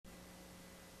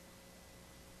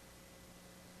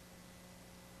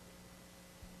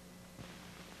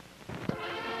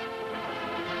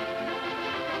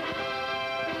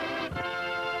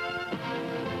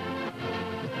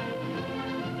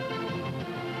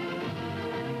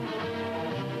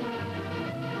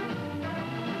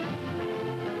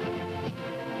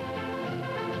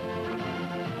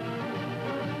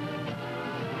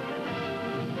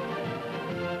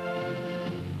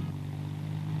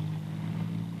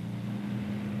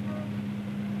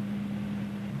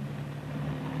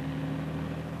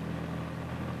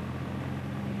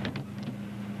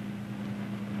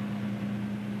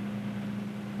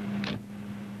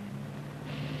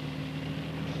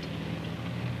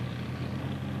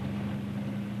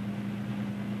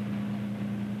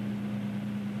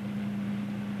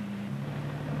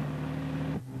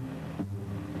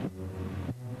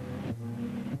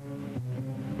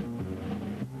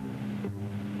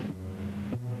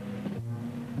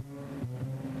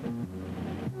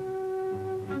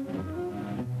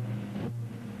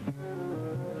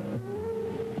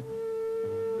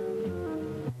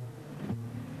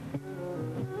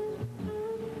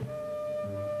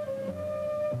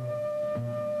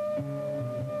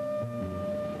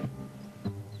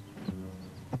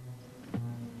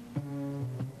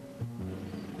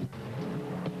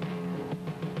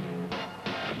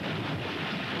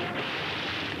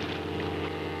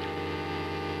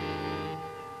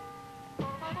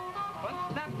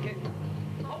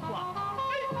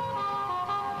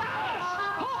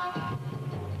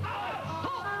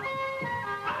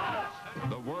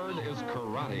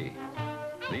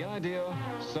idea,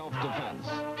 self-defense.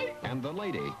 And the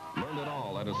lady learned it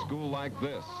all at a school like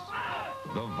this.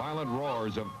 The violent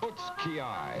roars of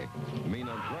Utskiai mean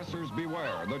aggressors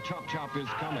beware. The chop-chop is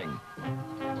coming.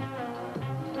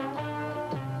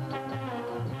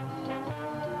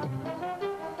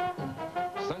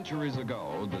 Centuries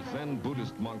ago, the Zen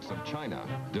Buddhist monks of China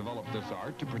developed this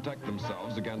art to protect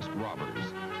themselves against robbers.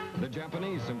 The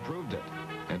Japanese improved it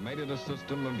and made it a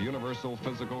system of universal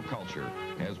physical culture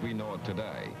as we know it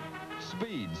today.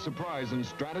 Speed, surprise, and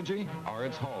strategy are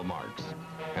its hallmarks,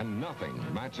 and nothing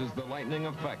matches the lightning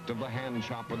effect of the hand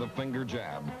chop or the finger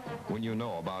jab when you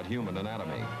know about human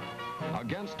anatomy.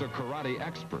 Against a karate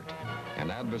expert,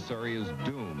 an adversary is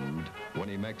doomed when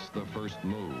he makes the first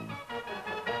move.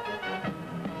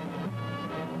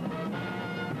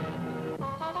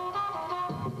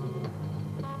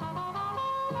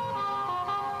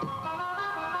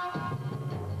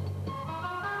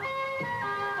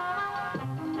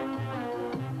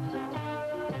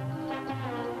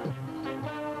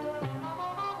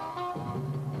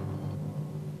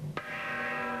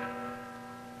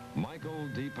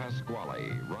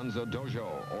 DePasquale runs a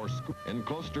dojo or school in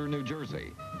Gloucester, New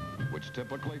Jersey, which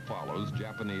typically follows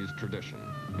Japanese tradition.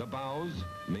 The bows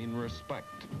mean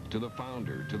respect to the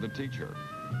founder, to the teacher,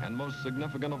 and most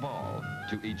significant of all,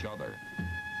 to each other.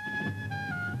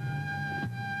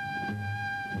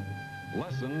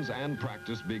 Lessons and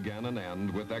practice begin and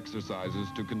end with exercises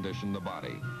to condition the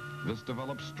body. This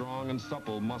develops strong and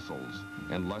supple muscles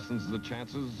and lessens the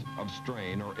chances of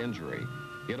strain or injury.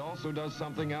 It also does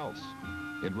something else.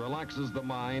 It relaxes the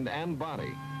mind and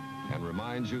body and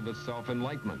reminds you that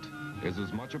self-enlightenment is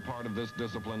as much a part of this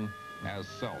discipline as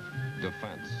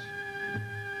self-defense.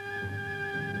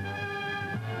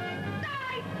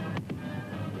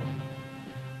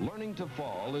 Learning to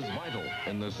fall is vital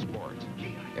in this sport.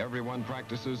 Everyone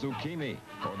practices ukimi,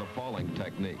 or the falling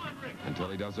technique, until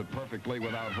he does it perfectly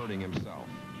without hurting himself.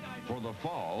 For the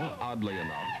fall, oddly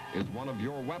enough, is one of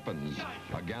your weapons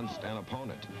against an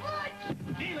opponent.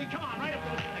 Come on, right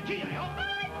up to the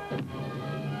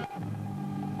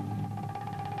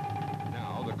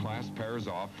Now the class pairs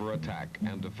off for attack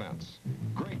and defense.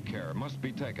 Great care must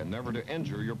be taken never to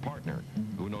injure your partner,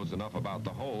 who knows enough about the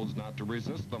holds not to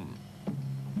resist them.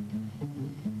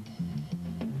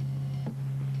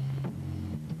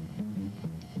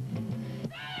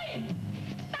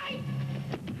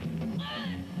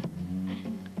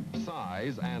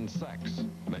 Size and sex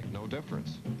make no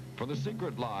difference, for the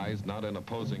secret lies not in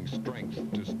opposing strength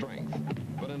to strength,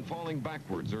 but in falling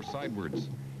backwards or sidewards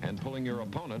and pulling your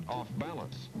opponent off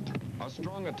balance. A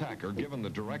strong attacker, given the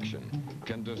direction,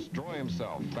 can destroy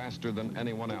himself faster than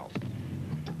anyone else.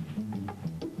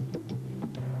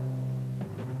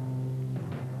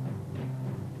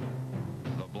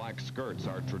 The black skirts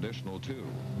are traditional too.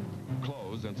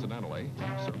 Clothes, incidentally,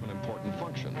 serve an important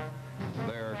function.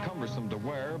 They're cumbersome to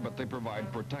wear, but they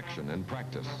provide protection in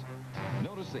practice.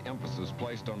 Notice the emphasis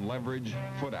placed on leverage,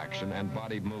 foot action, and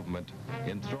body movement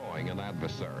in throwing an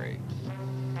adversary.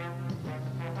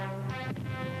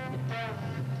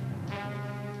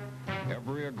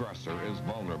 Every aggressor is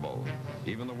vulnerable.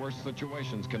 Even the worst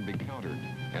situations can be countered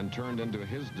and turned into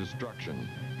his destruction,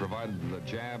 provided the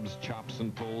jabs, chops,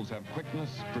 and pulls have quickness,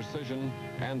 precision,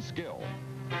 and skill.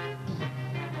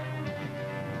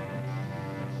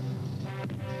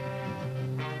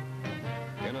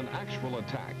 In an actual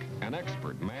attack, an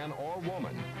expert, man or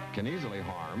woman, can easily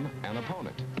harm an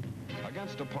opponent.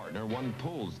 Against a partner, one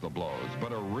pulls the blows,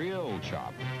 but a real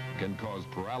chop can cause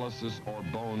paralysis or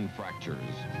bone fractures.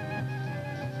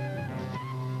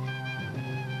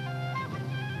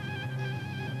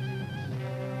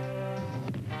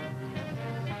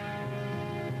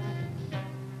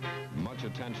 Much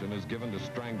attention is given to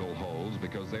strangleholds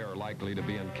because they are likely to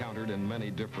be encountered in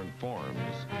many different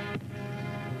forms.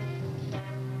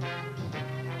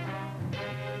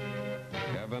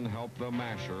 Heaven help the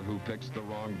masher who picks the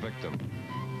wrong victim.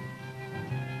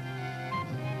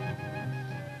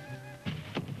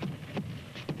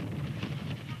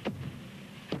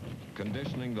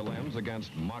 Conditioning the limbs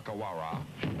against makawara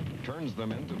turns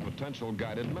them into potential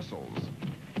guided missiles.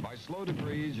 By slow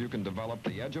degrees, you can develop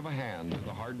the edge of a hand to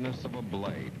the hardness of a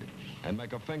blade and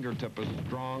make a fingertip as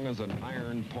strong as an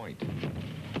iron point.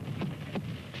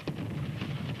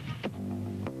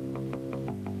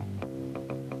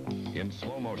 In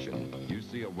slow motion, you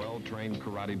see a well-trained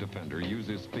karate defender use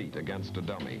his feet against a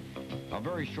dummy. A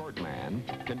very short man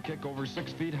can kick over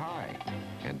 6 feet high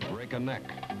and break a neck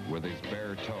with his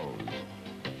bare toes.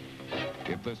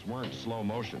 If this weren't slow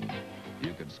motion,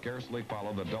 you could scarcely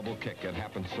follow the double kick. It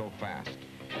happened so fast.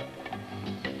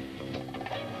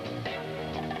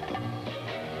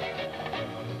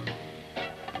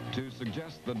 To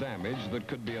suggest the damage that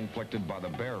could be inflicted by the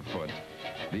bare foot,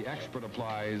 the expert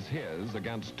applies his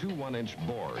against two 1-inch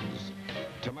boards.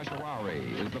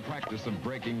 Tameshawari is the practice of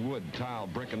breaking wood, tile,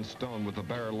 brick, and stone with a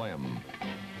bare limb.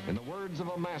 In the words of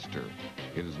a master,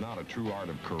 it is not a true art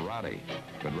of karate,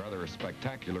 but rather a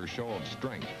spectacular show of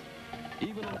strength.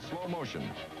 Even in slow motion,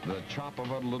 the chop of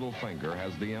a little finger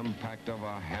has the impact of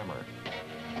a hammer.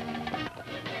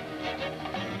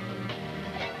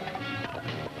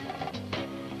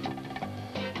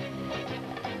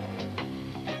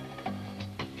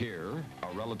 Here,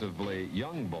 a relatively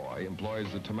young boy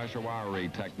employs the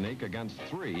Tameshawari technique against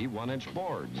three 1-inch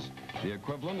boards, the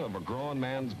equivalent of a grown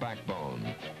man's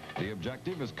backbone. The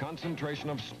objective is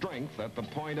concentration of strength at the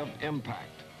point of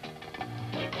impact.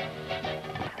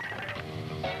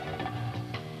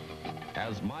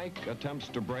 As Mike attempts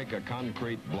to break a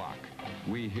concrete block,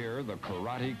 we hear the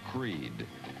karate creed.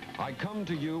 I come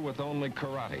to you with only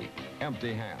karate,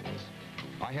 empty hands.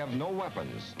 I have no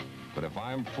weapons, but if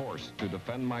I am forced to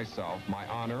defend myself, my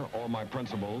honor, or my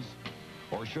principles,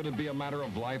 or should it be a matter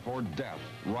of life or death,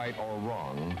 right or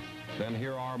wrong, then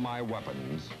here are my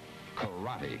weapons.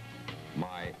 Karate,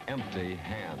 my empty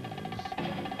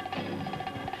hands.